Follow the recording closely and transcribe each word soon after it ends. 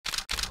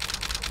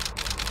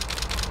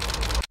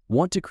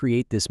Want to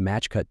create this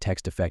Matchcut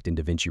Text Effect in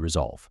Davinci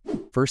Resolve?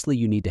 Firstly,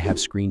 you need to have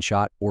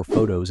screenshot or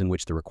photos in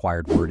which the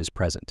required word is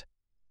present.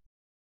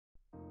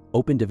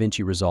 Open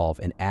Davinci Resolve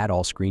and add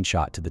all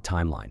screenshot to the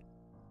timeline.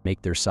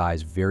 Make their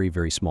size very,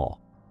 very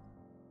small.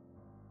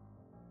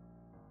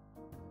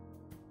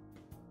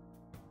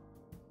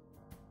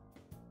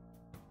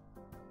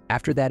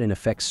 After that, in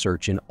Effects,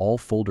 search in all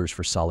folders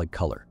for solid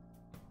color.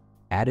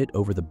 Add it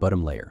over the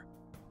bottom layer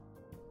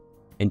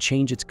and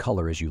change its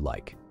color as you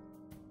like.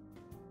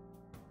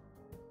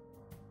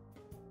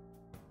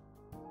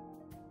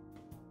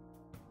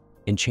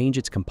 And change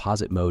its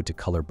composite mode to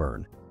color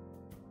burn.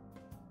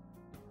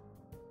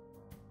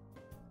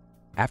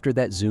 After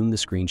that, zoom the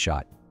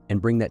screenshot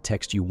and bring that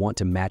text you want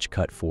to match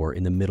cut for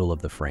in the middle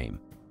of the frame.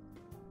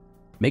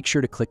 Make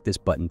sure to click this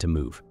button to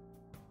move.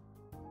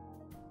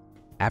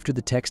 After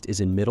the text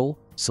is in middle,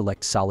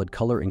 select solid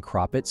color and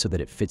crop it so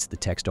that it fits the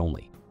text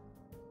only.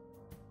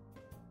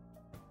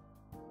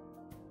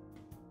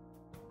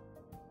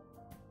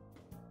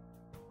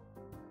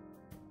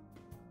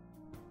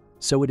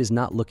 So it is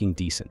not looking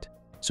decent.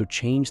 So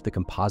change the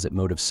composite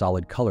mode of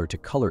solid color to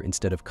color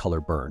instead of color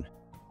burn.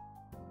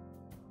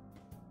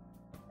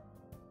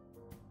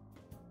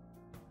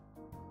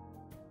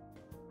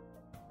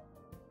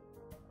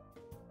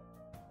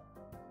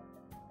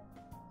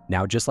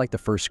 Now, just like the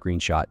first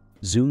screenshot,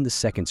 zoom the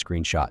second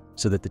screenshot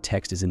so that the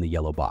text is in the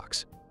yellow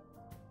box.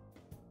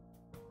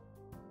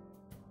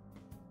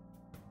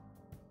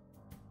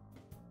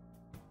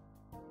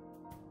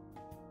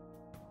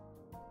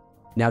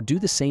 Now do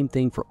the same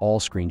thing for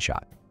all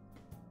screenshot.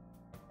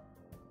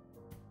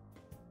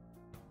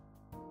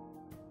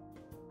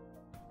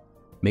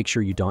 Make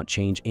sure you don't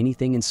change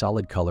anything in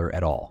solid color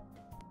at all.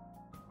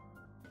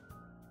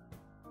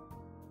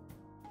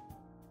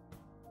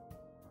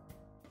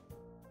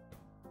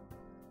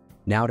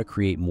 Now to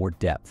create more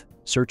depth,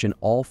 search in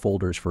all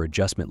folders for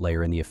adjustment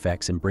layer in the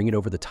effects and bring it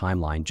over the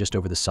timeline just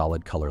over the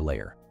solid color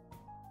layer.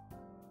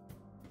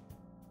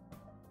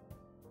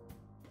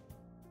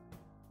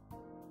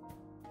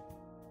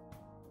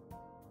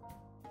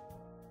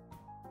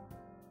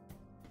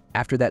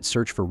 After that,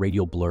 search for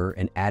radial blur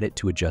and add it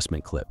to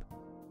adjustment clip.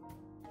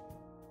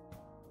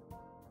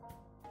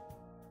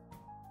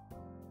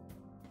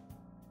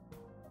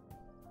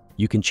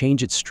 You can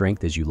change its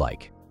strength as you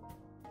like.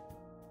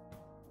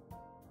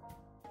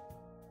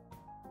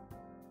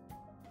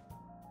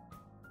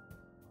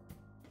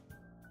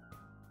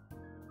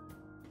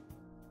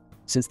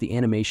 Since the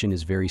animation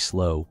is very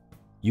slow,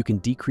 you can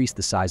decrease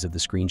the size of the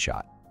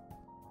screenshot.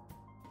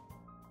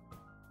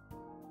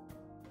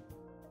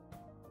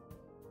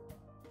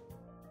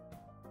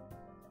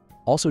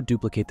 Also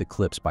duplicate the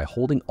clips by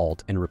holding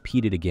Alt and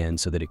repeat it again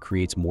so that it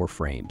creates more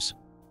frames.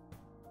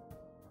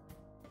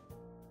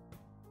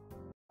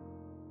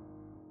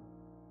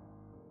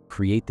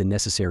 Create the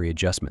necessary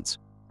adjustments.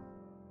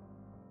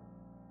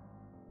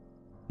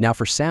 Now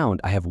for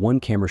sound, I have one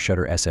camera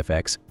shutter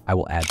SFX. I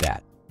will add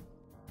that.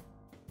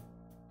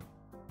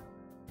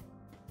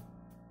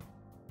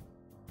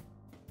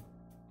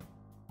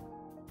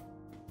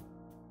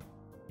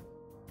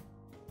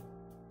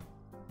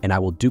 And I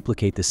will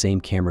duplicate the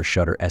same camera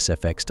shutter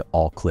SFX to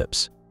all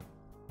clips.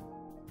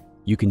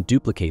 You can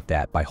duplicate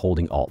that by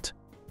holding Alt.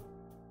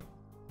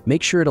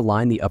 Make sure to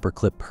align the upper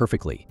clip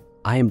perfectly.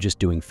 I am just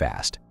doing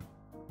fast.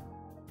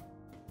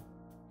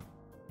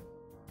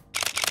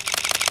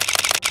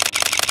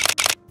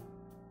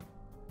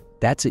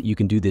 That's it. You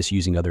can do this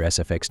using other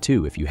SFX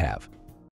too if you have.